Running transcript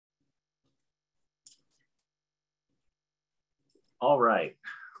All right.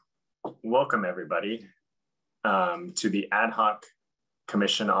 Welcome, everybody, to the Ad Hoc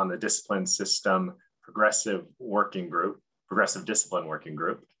Commission on the Discipline System Progressive Discipline Working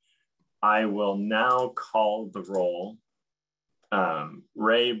Group. I will now call the roll.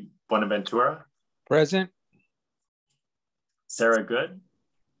 Ray Buenaventura. Present. Sarah Good.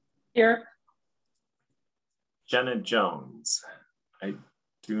 Here. Jenna Jones. I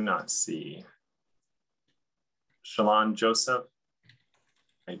do not see. Shalon Joseph.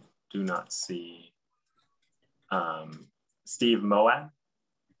 I do not see. Steve Moab.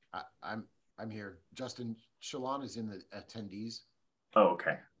 I'm here. Justin Shalon is in the attendees. Oh,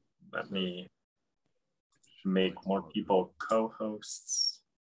 okay. Let me make more people co-hosts.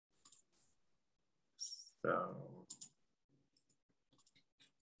 So.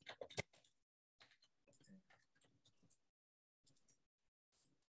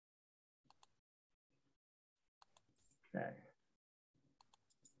 Okay.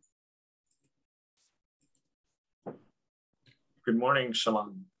 Good morning,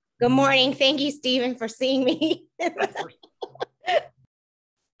 Shalon. Good morning. Thank you, Stephen, for seeing me.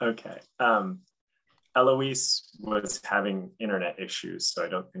 Okay. Eloise was having internet issues, so I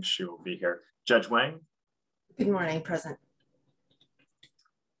don't think she will be here. Judge Wang. Good morning, present.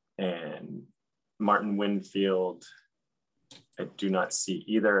 And Martin Winfield, I do not see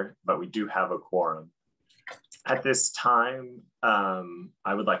either, but we do have a quorum. At this time,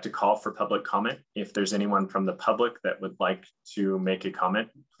 I would like to call for public comment. If there's anyone from the public that would like to make a comment,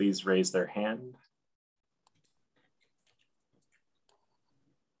 please raise their hand.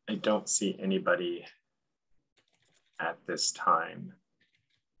 I don't see anybody at this time.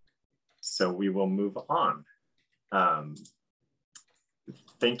 So we will move on.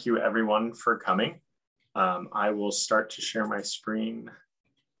 Thank you everyone for coming. I will start to share my screen.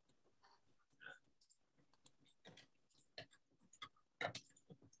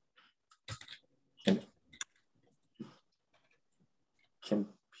 Can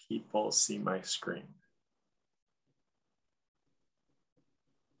people see my screen?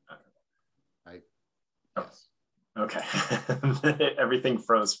 Yes. Okay. Everything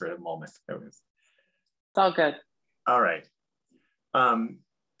froze for a moment. It's all good. All right.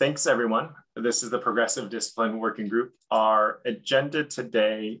 Thanks, everyone. This is the Progressive Discipline Working Group. Our agenda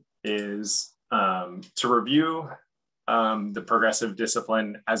today is to review the progressive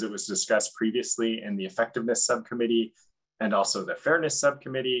discipline as it was discussed previously in the Effectiveness Subcommittee and also the Fairness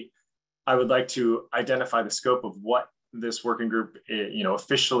Subcommittee. I would like to identify the scope of what this working group,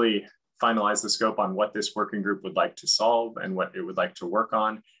 officially finalize the scope on what this working group would like to solve and what it would like to work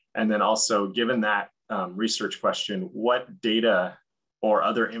on. And then also, given that research question, what data or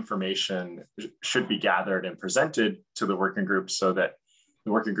other information should be gathered and presented to the working group so that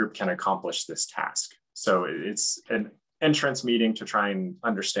the working group can accomplish this task. So it's an entrance meeting to try and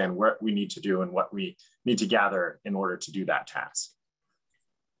understand what we need to do and what we need to gather in order to do that task.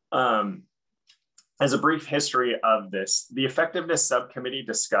 As a brief history of this, the Effectiveness Subcommittee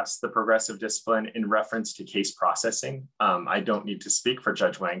discussed the progressive discipline in reference to case processing. I don't need to speak for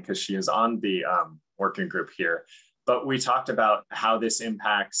Judge Wang because she is on the working group here, but we talked about how this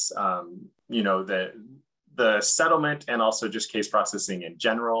impacts, the settlement and also just case processing in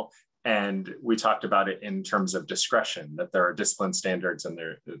general. And we talked about it in terms of discretion, that there are discipline standards and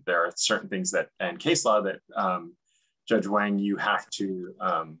there are certain things that, and case law that Judge Wang, you have to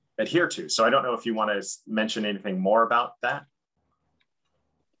adhere to. So I don't know if you want to mention anything more about that.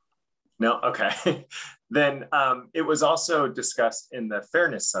 No, okay. Then it was also discussed in the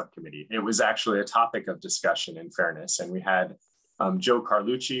Fairness Subcommittee. It was actually a topic of discussion in fairness. And we had Joe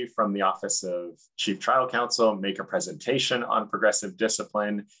Carlucci from the Office of Chief Trial Counsel make a presentation on progressive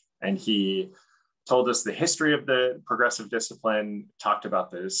discipline. And he told us the history of the progressive discipline, talked about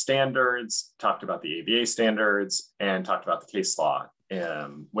the standards, talked about the ABA standards, and talked about the case law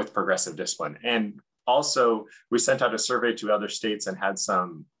with progressive discipline. And also, we sent out a survey to other states and had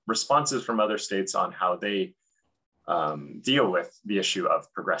some responses from other states on how they deal with the issue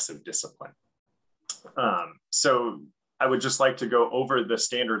of progressive discipline. So I would just like to go over the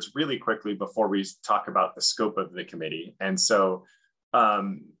standards really quickly before we talk about the scope of the committee. And so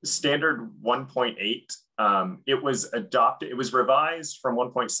standard 1.8, it was revised from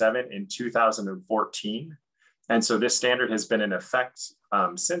 1.7 in 2014. And so this standard has been in effect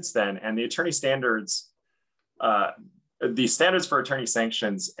since then. And the attorney standards, the standards for attorney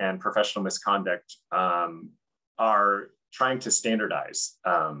sanctions and professional misconduct are trying to standardize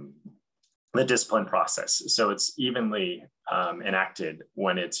the discipline process. So it's evenly enacted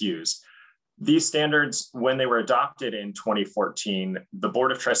when it's used. These standards, when they were adopted in 2014, the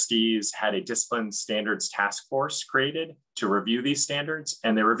Board of Trustees had a discipline standards task force created to review these standards,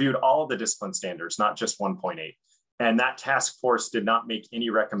 and they reviewed all of the discipline standards, not just 1.8. And that task force did not make any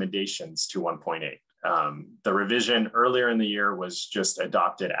recommendations to 1.8. The revision earlier in the year was just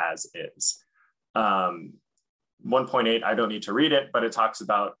adopted as is. 1.8, I don't need to read it, but it talks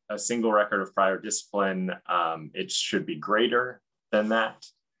about a single record of prior discipline. It should be greater than that.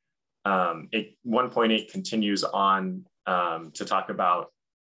 1.8 continues on to talk about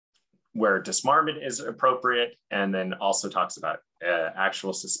where disbarment is appropriate, and then also talks about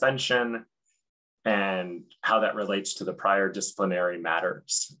actual suspension and how that relates to the prior disciplinary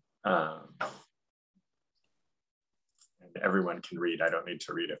matters. Everyone can read, I don't need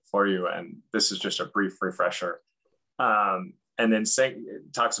to read it for you. And this is just a brief refresher. And then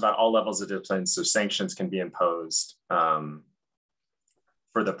it talks about all levels of discipline, so sanctions can be imposed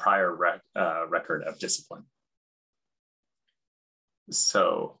for the prior record of discipline.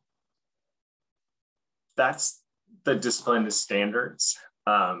 So that's the discipline standards.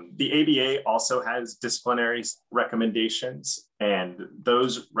 The ABA also has disciplinary recommendations, and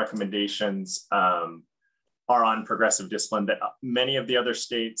those recommendations are on progressive discipline. That many of the other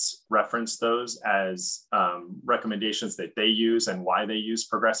states reference those as recommendations that they use, and why they use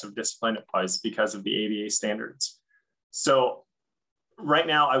progressive discipline is because of the ABA standards. So right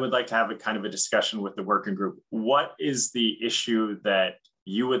now, I would like to have a kind of a discussion with the working group. What is the issue that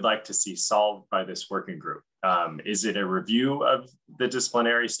you would like to see solved by this working group? Is it a review of the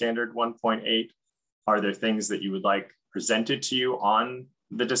disciplinary standard 1.8? Are there things that you would like presented to you on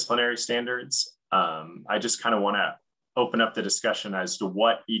the disciplinary standards? I just kind of want to open up the discussion as to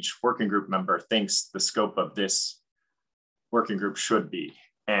what each working group member thinks the scope of this working group should be.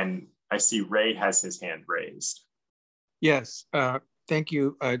 And I see Ray has his hand raised. Yes, thank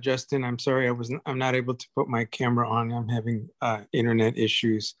you, Justin. I'm sorry I'm not able to put my camera on. I'm having internet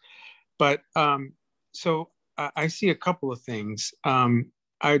issues. But so I see a couple of things.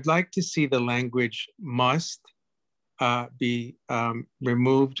 I'd like to see the language must be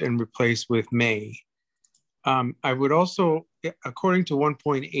removed and replaced with may. I would also, according to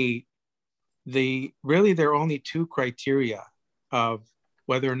 1.8, there are only two criteria of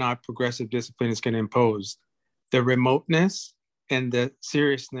whether or not progressive discipline is going to impose: the remoteness and the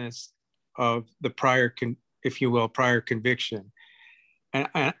seriousness of the prior, if you will, prior conviction.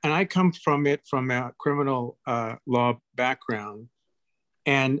 And I come from a criminal law background.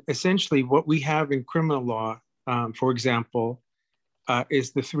 And essentially what we have in criminal law, for example,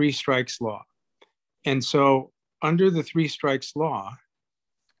 is the three strikes law. And so under the three strikes law,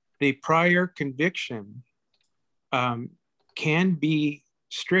 the prior conviction can be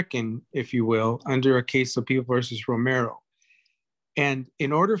stricken, if you will, under a case of People versus Romero. And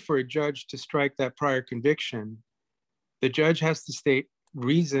in order for a judge to strike that prior conviction, the judge has to state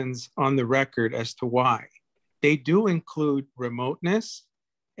reasons on the record as to why. They do include remoteness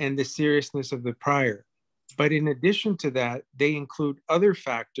and the seriousness of the prior. But in addition to that, they include other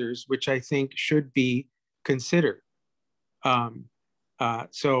factors which I think should be considered.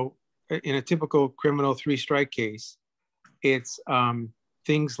 So in a typical criminal three-strike case, it's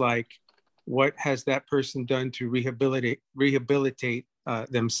things like, what has that person done to rehabilitate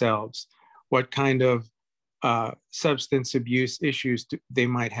themselves? What kind of substance abuse issues they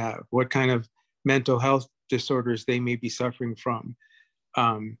might have? What kind of mental health disorders they may be suffering from?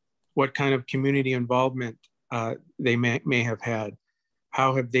 What kind of community involvement they may have had?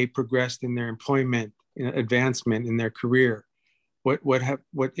 How have they progressed in their employment, in advancement in their career?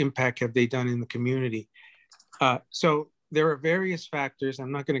 What impact have they done in the community? So there are various factors.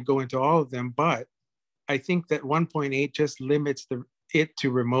 I'm not going to go into all of them, but I think that 1.8 just limits it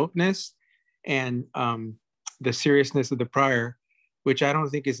to remoteness and the seriousness of the prior, which I don't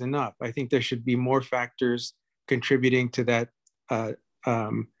think is enough. I think there should be more factors contributing to that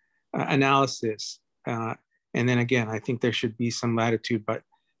analysis. And then again, I think there should be some latitude, but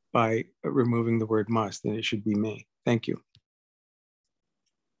by removing the word must, then it should be may. Thank you.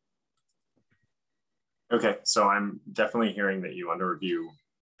 Okay, so I'm definitely hearing that you want to review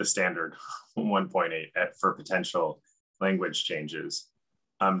the standard 1.8 for potential language changes.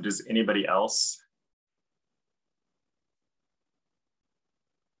 Does anybody else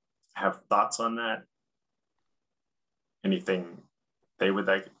have thoughts on that? Anything they would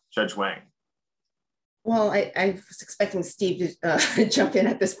like? Judge Wang. Well, I was expecting Steve to jump in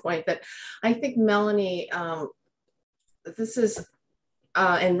at this point, but I think Melanie, this is,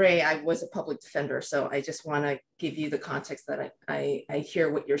 and Ray, I was a public defender, so I just want to give you the context that I hear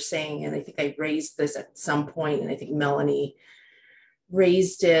what you're saying, and I think I raised this at some point, and I think Melanie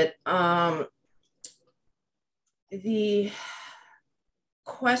raised it. The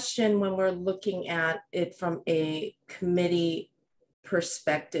question when we're looking at it from a committee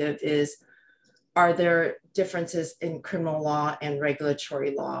perspective is, are there differences in criminal law and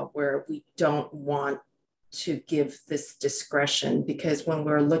regulatory law where we don't want to give this discretion? Because when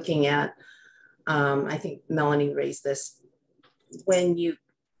we're looking at, I think Melanie raised this, when you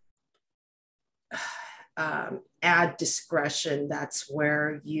add discretion, that's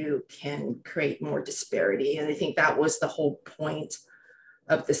where you can create more disparity. And I think that was the whole point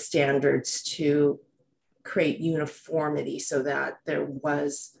of the standards, to create uniformity so that there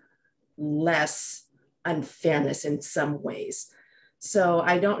was less unfairness in some ways. So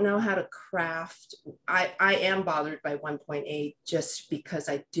I don't know how to craft, I am bothered by 1.8 just because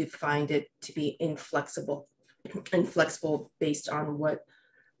I do find it to be inflexible based on what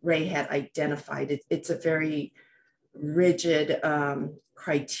Ray had identified. It's a very rigid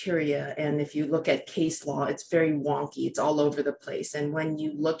criteria. And if you look at case law, it's very wonky. It's all over the place. And when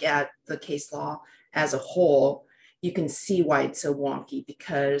you look at the case law as a whole, you can see why it's so wonky,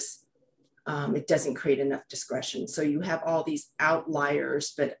 because it doesn't create enough discretion. So you have all these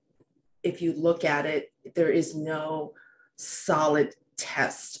outliers, but if you look at it, there is no solid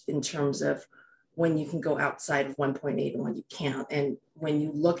test in terms of when you can go outside of 1.8 and when you can't. And when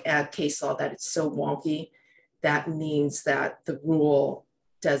you look at case law that it's so wonky, that means that the rule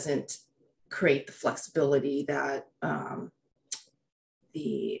doesn't create the flexibility that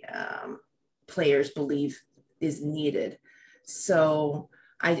the players believe is needed. So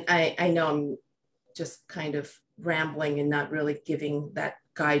I know I'm just kind of rambling and not really giving that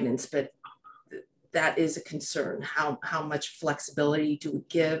guidance, but that is a concern. How much flexibility do we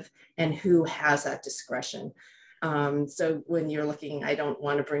give, and who has that discretion? So when you're looking, I don't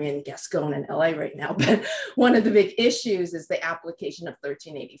want to bring in Gascon and LA right now, but one of the big issues is the application of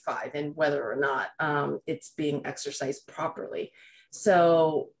 1385 and whether or not it's being exercised properly.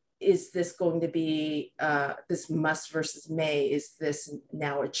 So is this going to be this must versus may? Is this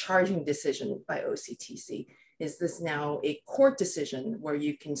now a charging decision by OCTC? Is this now a court decision where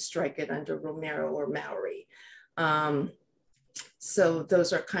you can strike it under Romero or Mowry? So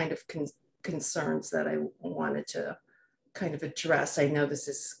those are kind of concerns that I wanted to kind of address. I know this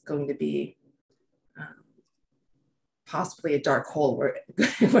is going to be possibly a dark hole we're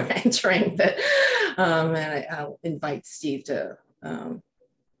entering, but and I'll invite Steve to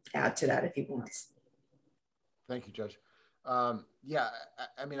add to that if he wants. Thank you, Judge. Yeah,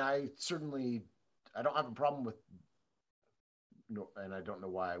 I mean, I don't have a problem with, and I don't know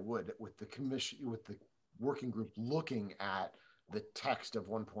why I would, with the commission, with the working group looking at the text of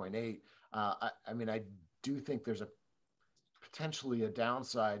 1.8. I mean, I do think there's potentially a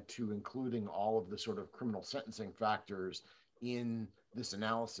downside to including all of the sort of criminal sentencing factors in this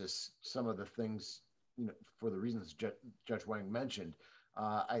analysis. Some of the things, for the reasons Judge Wang mentioned,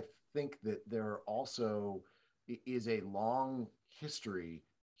 I think that there also is a long history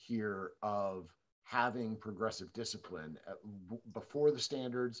here of having progressive discipline before the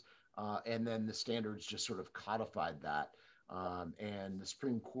standards, and then the standards just sort of codified that. And the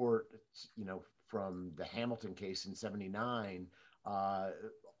Supreme Court, from the Hamilton case in '79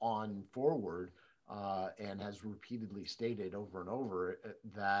 on forward, and has repeatedly stated over and over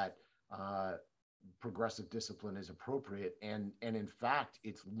that progressive discipline is appropriate. And in fact,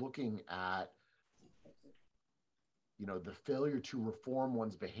 it's looking at, the failure to reform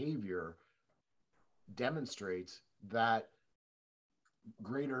one's behavior demonstrates that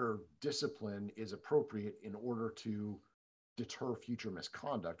greater discipline is appropriate in order to deter future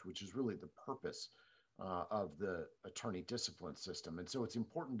misconduct, which is really the purpose of the attorney discipline system. And so it's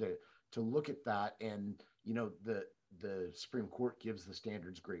important to look at that. And the Supreme Court gives the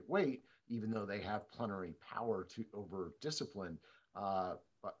standards great weight, even though they have plenary power over discipline.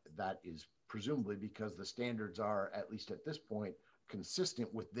 That is presumably because the standards are, at least at this point,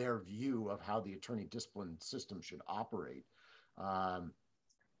 consistent with their view of how the attorney discipline system should operate.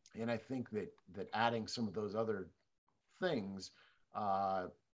 And I think that adding some of those other things,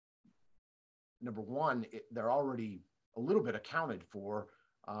 number one, they're already a little bit accounted for,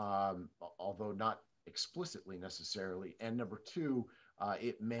 although not explicitly necessarily. And number two,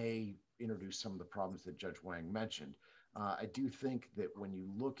 it may introduce some of the problems that Judge Wang mentioned. I do think that when you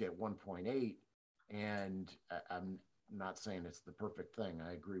look at 1.8, and I'm not saying it's the perfect thing,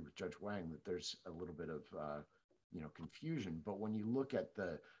 I agree with Judge Wang that there's a little bit of confusion. But when you look at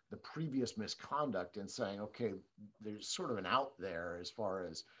the previous misconduct and saying, okay, there's sort of an out there as far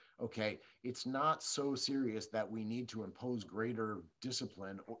as, okay, it's not so serious that we need to impose greater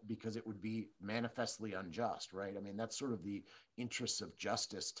discipline because it would be manifestly unjust, right? I mean, that's sort of the interests of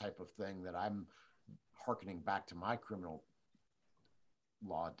justice type of thing that I'm hearkening back to my criminal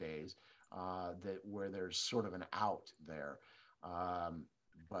law days, that where there's sort of an out there.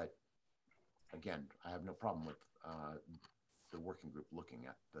 But again, I have no problem with the working group looking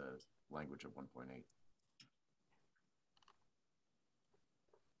at the language of 1.8.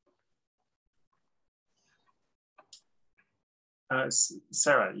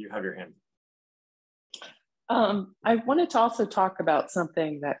 Sarah, you have your hand. I wanted to also talk about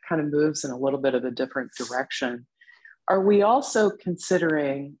something that kind of moves in a little bit of a different direction. Are we also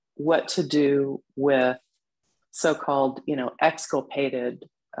considering what to do with so-called, exculpated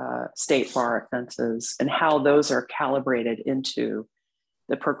state bar offenses and how those are calibrated into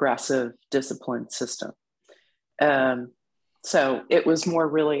the progressive discipline system? So it was more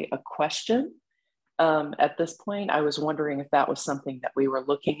really a question. At this point, I was wondering if that was something that we were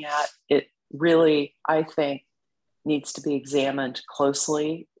looking at. It really, I think, needs to be examined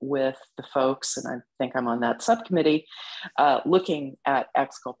closely with the folks, and I think I'm on that subcommittee, looking at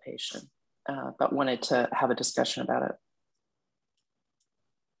exculpation, but wanted to have a discussion about it.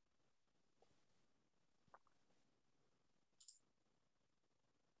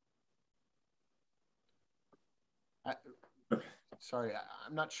 Sorry,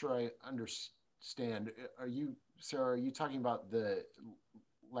 I'm not sure I understand. Are you, Sarah, are you talking about the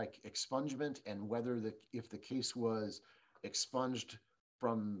expungement and whether if the case was expunged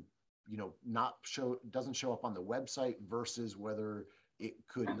from, doesn't show up on the website versus whether it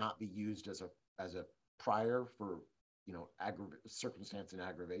could not be used as a prior for, circumstance and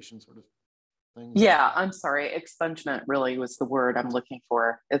aggravation sort of thing? Yeah, I'm sorry. Expungement really was the word I'm looking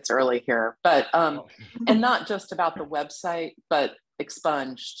for. It's early here, but, and not just about the website, but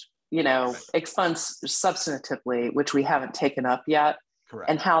expunged, expunged substantively, which we haven't taken up yet. Correct.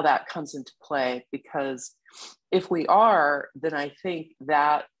 And how that comes into play, because if we are, then I think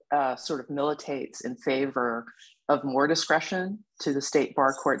that sort of militates in favor of more discretion to the state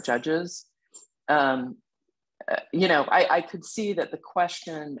bar court judges. I could see that the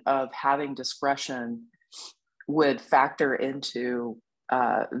question of having discretion would factor into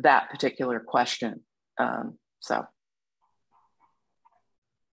that particular question. So.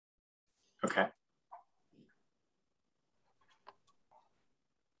 Okay.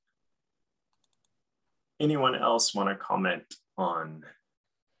 Anyone else want to comment on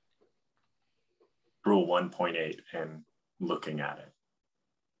Rule 1.8 and looking at it?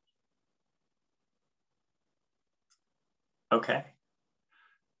 Okay.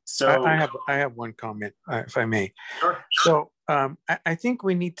 So I have one comment, if I may. Sure. So I think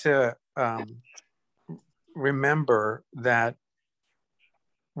we need to remember that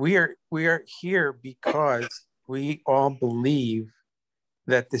we are here because we all believe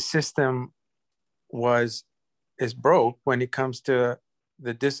that the system is broke when it comes to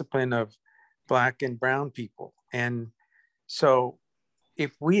the discipline of Black and brown people. And so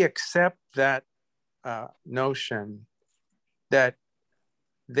if we accept that notion that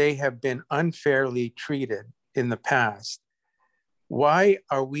they have been unfairly treated in the past, why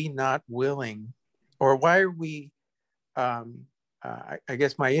are we not willing, or why are we, I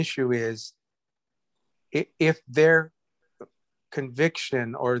guess my issue is, if their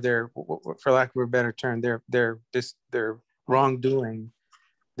conviction or their, for lack of a better term, their wrongdoing,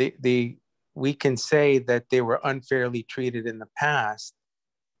 we can say that they were unfairly treated in the past.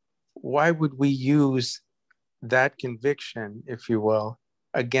 Why would we use that conviction, if you will,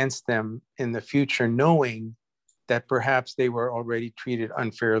 against them in the future, knowing that perhaps they were already treated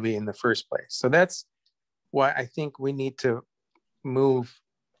unfairly in the first place? So that's why I think we need to move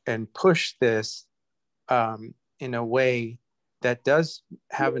and push this in a way that does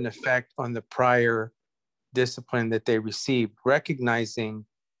have an effect on the prior discipline that they received, recognizing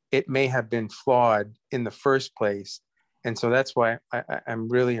it may have been flawed in the first place. And so that's why I'm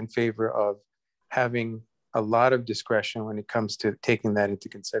really in favor of having a lot of discretion when it comes to taking that into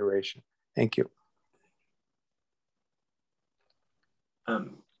consideration. Thank you.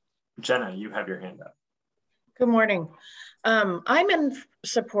 Jenna, you have your hand up. Good morning. I'm in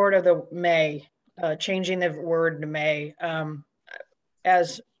support of the may, changing the word to may.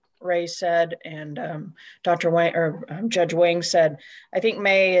 As Ray said, and Dr. Wang, or Judge Wang said, I think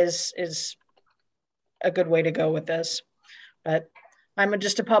may is a good way to go with this. But I'm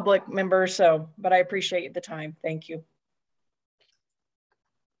just a public member, but I appreciate the time. Thank you.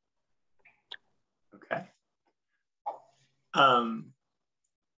 Okay. So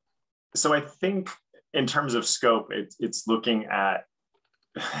I think in terms of scope, it's looking at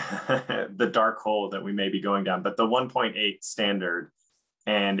the dark hole that we may be going down, but the 1.8 standard,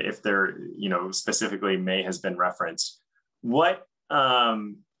 and if there, specifically May has been referenced, what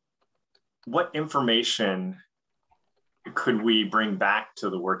information could we bring back to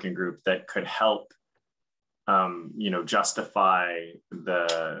the working group that could help, justify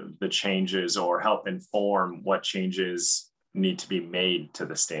the changes or help inform what changes need to be made to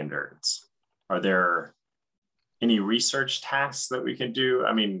the standards? Are there any research tasks that we can do?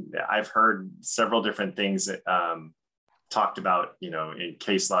 I mean, I've heard several different things that talked about, in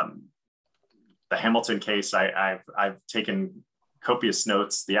case law, the Hamilton case. I've taken copious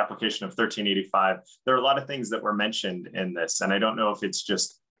notes, the application of 1385. There are a lot of things that were mentioned in this, and I don't know if it's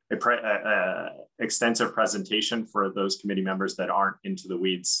just a extensive presentation for those committee members that aren't into the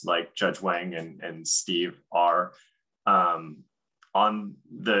weeds like Judge Wang and Steve are, on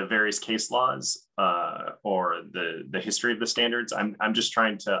the various case laws or the history of the standards. I'm just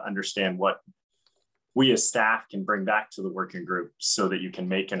trying to understand what we as staff can bring back to the working group so that you can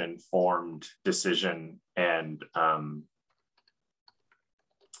make an informed decision. And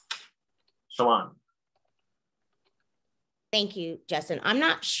Shalon. Thank you, Justin. I'm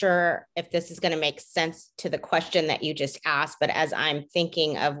not sure if this is going to make sense to the question that you just asked, but as I'm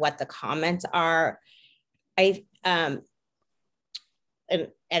thinking of what the comments are, I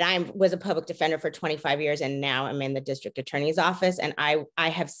was a public defender for 25 years, and now I'm in the district attorney's office, and I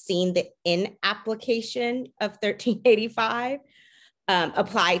have seen the in-application of 1385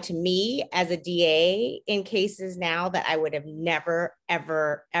 apply to me as a DA in cases now that I would have never,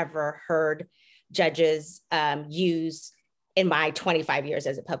 ever, ever heard judges use in my 25 years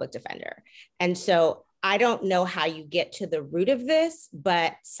as a public defender. And so I don't know how you get to the root of this,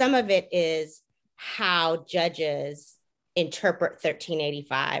 but some of it is how judges interpret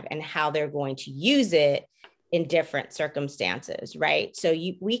 1385 and how they're going to use it in different circumstances, right? So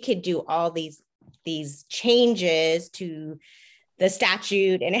we could do all these changes to the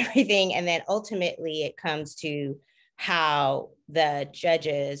statute and everything, and then ultimately it comes to how the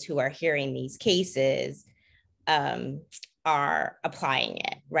judges who are hearing these cases are applying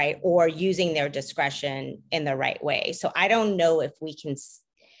it, right? Or using their discretion in the right way. So I don't know if we can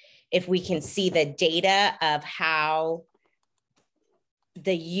see the data of how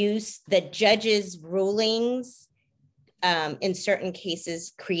the judges' rulings in certain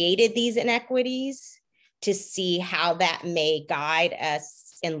cases created these inequities, to see how that may guide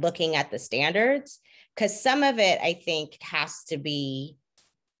us in looking at the standards. Because some of it, I think, has to be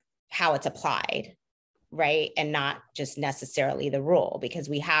how it's applied, right? And not just necessarily the rule, because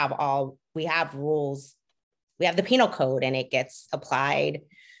we have rules, we have the penal code, and it gets applied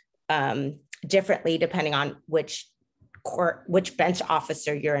differently depending on which bench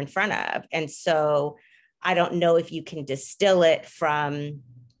officer you're in front of. And so I don't know if you can distill the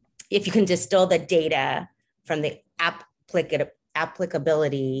data from the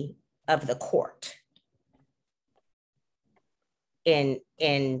applicability of the court in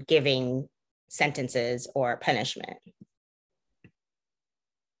giving sentences or punishment.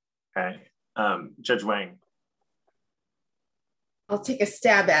 Okay, Judge Wang. I'll take a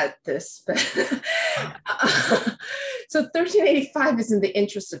stab at this, but so 1385 is in the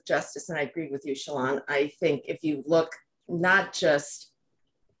interest of justice, and I agree with you, Shalon. I think if you look not just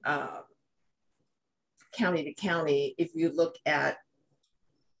county to county, if you look at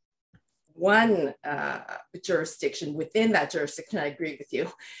one jurisdiction within that jurisdiction, I agree with you.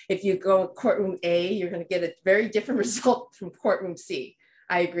 If you go courtroom A, you're going to get a very different result from courtroom C.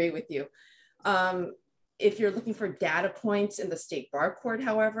 I agree with you. If you're looking for data points in the state bar court,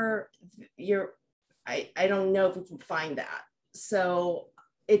 however, I don't know if we can find that. So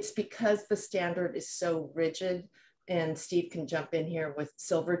it's because the standard is so rigid, and Steve can jump in here with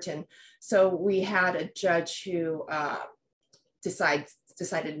Silverton. So we had a judge who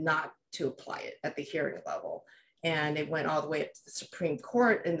decided not to apply it at the hearing level. And it went all the way up to the Supreme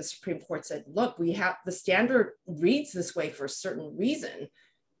Court, and the Supreme Court said, look, the standard reads this way for a certain reason.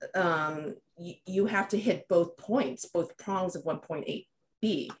 You have to hit both points, both prongs of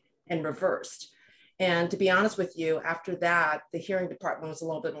 1.8b and reversed. And to be honest with you, after that, the hearing department was a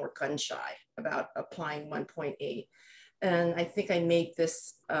little bit more gun shy about applying 1.8. And I think I made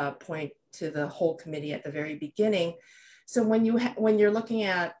this point to the whole committee at the very beginning. So when you're looking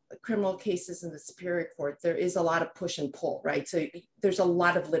at criminal cases in the Superior Court, there is a lot of push and pull, right? So there's a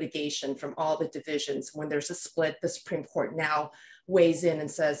lot of litigation from all the divisions. When there's a split, the Supreme Court now weighs in and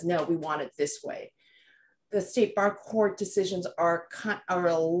says, no, we want it this way. The state bar court decisions are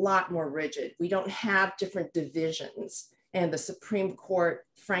a lot more rigid. We don't have different divisions And the Supreme Court,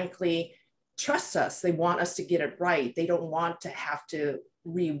 frankly, trusts us. They want us to get it right. They don't want to have to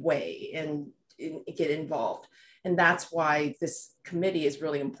reweigh and get involved. And that's why this committee is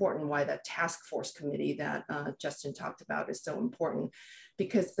really important, why that task force committee that Justin talked about is so important,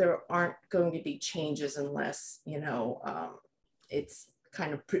 because there aren't going to be changes unless, it's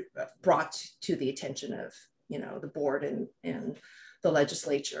kind of brought to the attention of, the board and the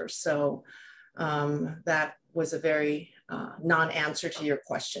legislature. So that was a very non-answer to your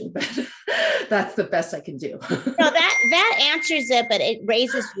question, but that's the best I can do. No, that answers it, but it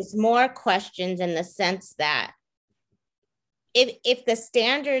raises just more questions in the sense that if the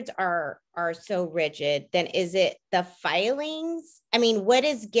standards are so rigid, then is it the filings? I mean, what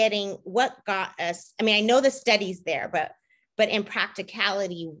got us? I mean, I know the study's there, but in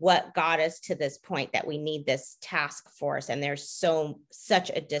practicality, what got us to this point that we need this task force? And there's such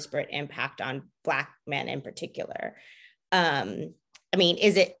a disparate impact on Black men in particular. I mean,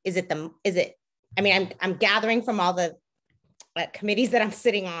 I'm gathering from all the committees that I'm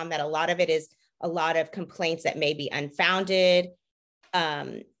sitting on that a lot of it is a lot of complaints that may be unfounded,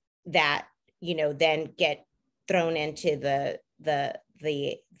 that, then get thrown into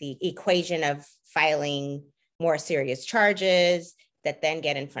the equation of filing more serious charges that then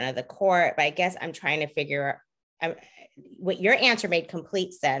get in front of the court. But I guess I'm trying to figure out, what your answer made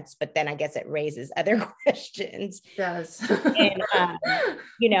complete sense, but then I guess it raises other questions. It does. And,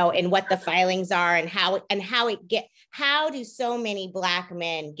 and what the filings are and how do so many Black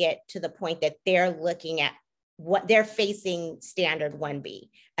men get to the point that they're looking at what they're facing standard 1B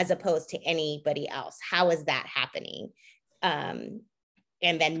as opposed to anybody else? How is that happening? And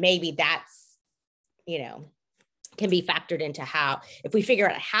then maybe that's, can be factored into how, if we figure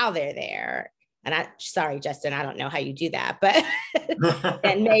out how they're there, and sorry, Justin, I don't know how you do that, but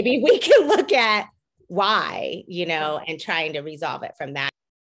then maybe we can look at why, and trying to resolve it from that.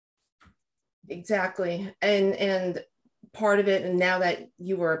 Exactly. And part of it, and now that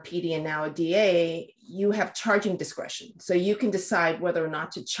you are a PD and now a DA, you have charging discretion. So you can decide whether or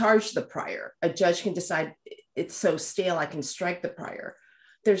not to charge the prior. A judge can decide it's so stale, I can strike the prior.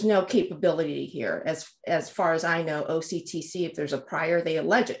 There's no capability here. As far as I know, OCTC, if there's a prior, they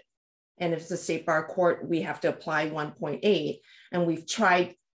allege it. And if it's a state bar court, we have to apply 1.8. And we've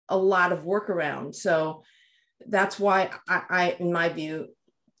tried a lot of workaround. So that's why I in my view,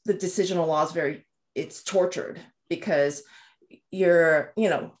 the decisional law is it's tortured, because you're,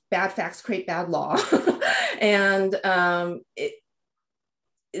 bad facts create bad law. And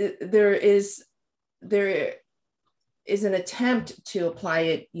there is an attempt to apply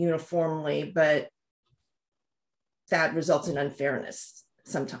it uniformly, but that results in unfairness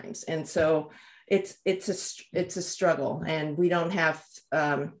sometimes. And so it's a struggle, and we don't have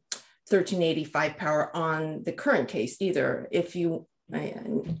 1385 power on the current case either.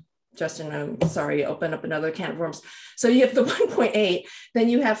 Justin, I'm sorry, open up another can of worms. So you have the 1.8, then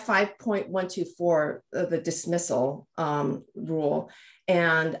you have 5.124, the dismissal rule.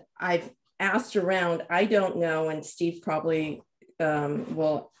 And I've asked around, I don't know, and Steve probably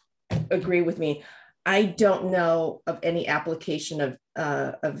will agree with me, I don't know of any application of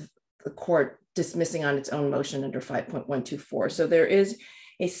the court dismissing on its own motion under 5.124. So there is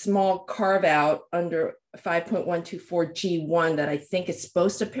a small carve out under 5.124 G1 that I think is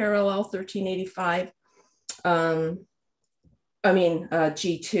supposed to parallel 1385.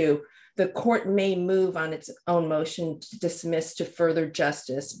 G2. The court may move on its own motion to dismiss to further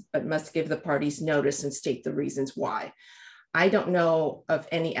justice, but must give the parties notice and state the reasons why. I don't know of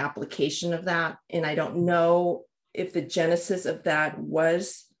any application of that. And I don't know if the genesis of that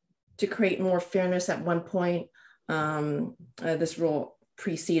was to create more fairness at one point. This rule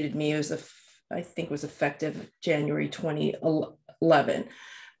preceded me. It was I think it was effective January 2011,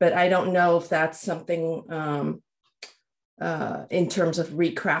 but I don't know if that's something in terms of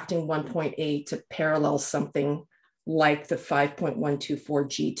recrafting 1.8 to parallel something like the 5.124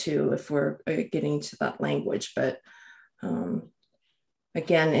 G2, if we're getting to that language. But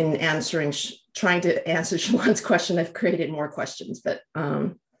again, in trying to answer Shalon's question, I've created more questions, but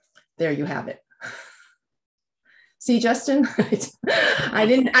there you have it. See, Justin, I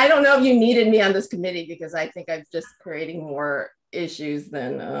don't know if you needed me on this committee, because I think I'm just creating more issues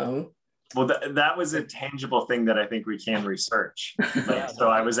than. Well, that was a tangible thing that I think we can research. So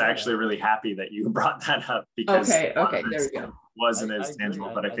I was actually really happy that you brought that up, because okay, there we go. Wasn't as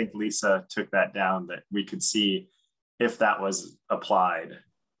tangible, but I think Lisa took that down, that we could see if that was applied,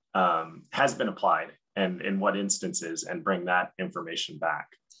 has been applied, and in what instances, and bring that information back.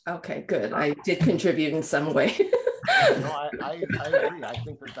 Okay, good. I did contribute in some way. No, I agree. I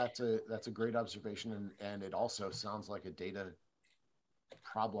think that that's a great observation, and it also sounds like a data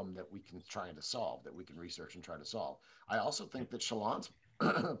problem that we can try to solve, that we can research and try to solve. I also think that Shalon's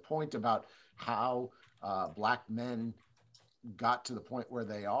point about how Black men got to the point where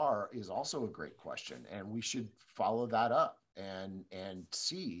they are is also a great question, and we should follow that up and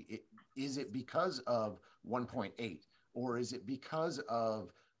see is it because of 1.8, or is it because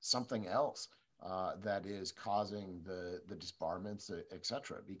of something else that is causing the disbarments, et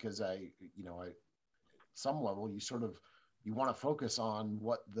cetera? Because some level you want to focus on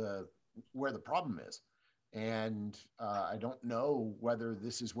where the problem is, and I don't know whether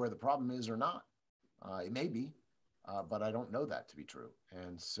this is where the problem is or not. It may be, but I don't know that to be true.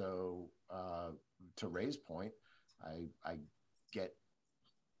 And so, to Ray's point, I get,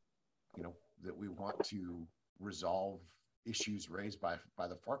 that we want to resolve issues raised by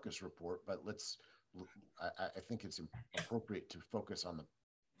the Farkas report, but I think it's appropriate to focus on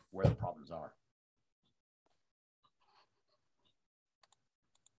where the problems are.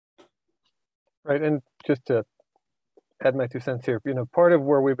 Right, and just to add my 2 cents here, part of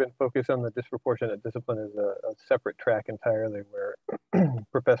where we've been focused on the disproportionate discipline is a separate track entirely, where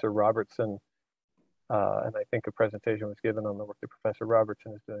Professor Robertson, and I think a presentation was given on the work that Professor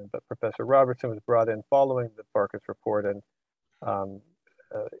Robertson is doing, but Professor Robertson was brought in following the Farkas report and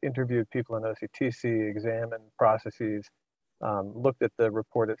interviewed people in OCTC, examined processes, looked at the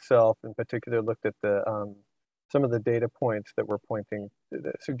report itself, in particular looked at the some of the data points that were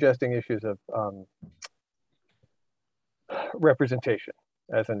suggesting issues of representation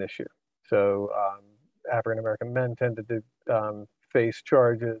as an issue. So African-American men tended to face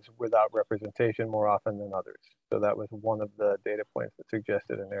charges without representation more often than others. So that was one of the data points that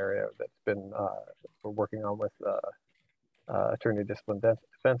suggested an area that's been, we're working on with Attorney Discipline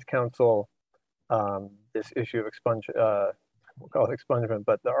Defense Counsel, this issue of we'll call it expungement,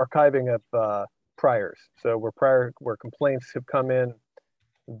 but the archiving of priors. So where complaints have come in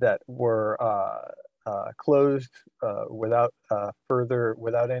that were closed without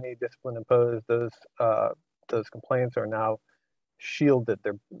any discipline imposed, those complaints are now shielded.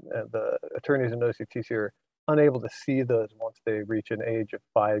 The attorneys in OCTC are unable to see those once they reach an age of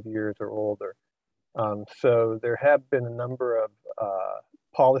 5 years or older. So there have been a number of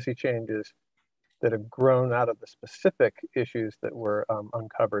policy changes that have grown out of the specific issues that were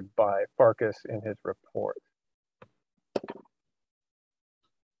uncovered by Farkas in his report.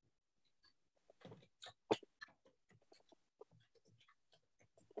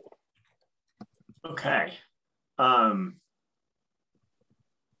 Okay.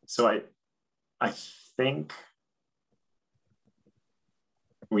 So I think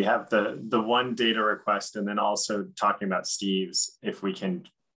we have the one data request, and then also talking about Steve's, if we can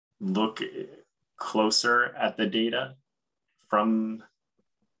look closer at the data from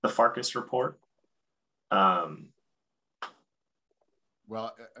the Farkas report. Well,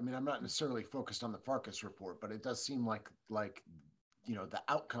 I mean, I'm not necessarily focused on the Farkas report, but it does seem like the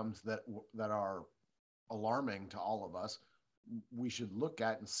outcomes that are alarming to all of us, we should look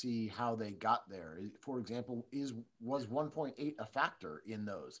at and see how they got there. For example, was 1.8 a factor in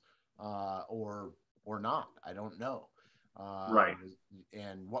those, or not? I don't know. Right.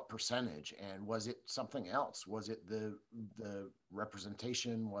 And what percentage? And was it something else? Was it the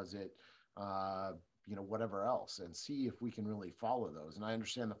representation? Was it whatever else? And see if we can really follow those. And I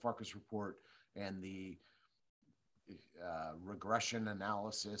understand the Farkas report and the regression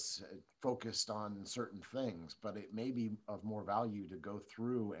analysis focused on certain things, but it may be of more value to go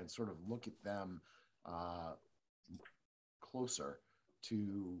through and sort of look at them closer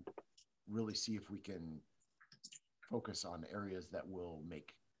to really see if we can focus on areas that will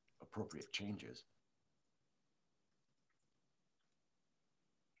make appropriate changes.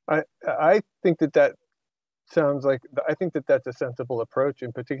 I think that sounds like, I think that's a sensible approach,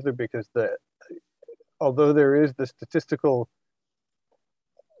 in particular because although there is the statistical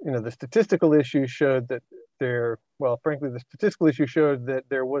issue showed that the statistical issue showed that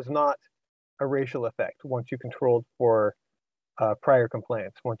there was not a racial effect once you controlled for prior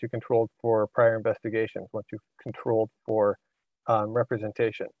complaints, once you controlled for prior investigations, once you controlled for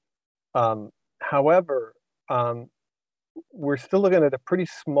representation. However, we're still looking at a pretty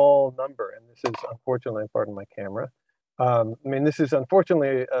small number, and this is unfortunately, pardon my camera, this is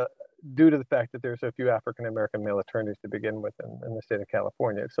unfortunately due to the fact that there are so few African-American male attorneys to begin with in the state of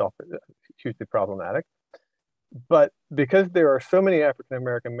California itself, is hugely problematic. But because there are so many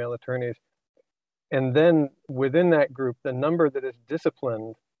African-American male attorneys, and then within that group, the number that is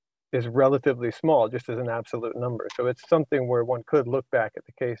disciplined is relatively small, just as an absolute number. So it's something where one could look back at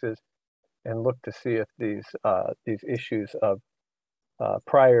the cases and look to see if these issues of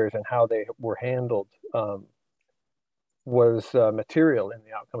priors and how they were handled was material in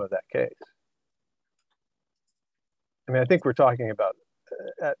the outcome of that case. I mean, I think we're talking about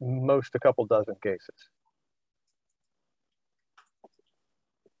at most a couple dozen cases.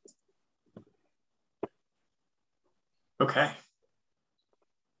 Okay.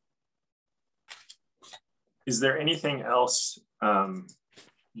 Is there anything else?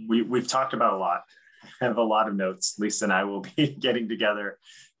 We've talked about a lot. I have a lot of notes. Lisa and I will be getting together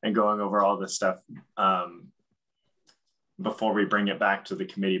and going over all this stuff before we bring it back to the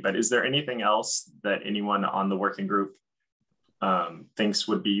committee. But is there anything else that anyone on the working group thinks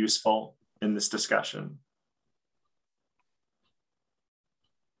would be useful in this discussion?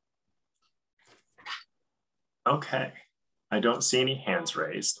 Okay, I don't see any hands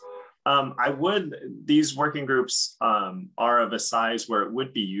raised. These working groups are of a size where it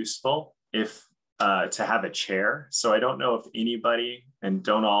would be useful if to have a chair. So I don't know if anybody, and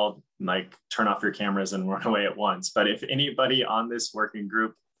don't all like turn off your cameras and run away at once, but if anybody on this working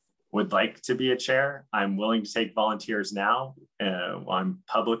group would like to be a chair, I'm willing to take volunteers now. I'm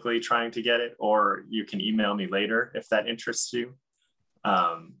publicly trying to get it, or you can email me later if that interests you.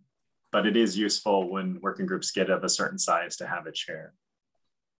 But it is useful when working groups get of a certain size to have a chair.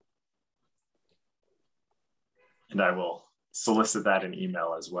 And I will solicit that in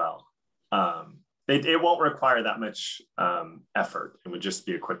email as well. It won't require that much effort. It would just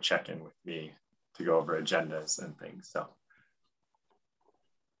be a quick check-in with me to go over agendas and things. So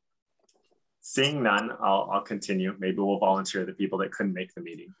seeing none, I'll continue. Maybe we'll volunteer the people that couldn't make the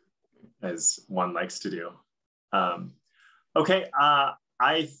meeting, as one likes to do. Okay,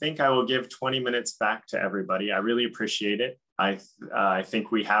 I think I will give 20 minutes back to everybody. I really appreciate it. I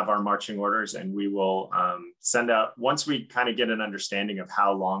think we have our marching orders, and we will send out, once we kind of get an understanding of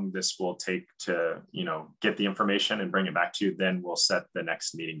how long this will take to, get the information and bring it back to you, then we'll set the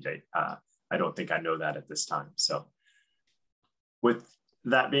next meeting date. I don't think I know that at this time. So with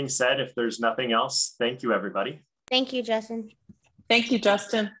that being said, if there's nothing else, thank you, everybody. Thank you, Justin. Thank you,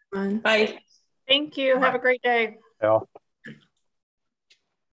 Justin. Bye. Thank you. Have a great day. Yeah.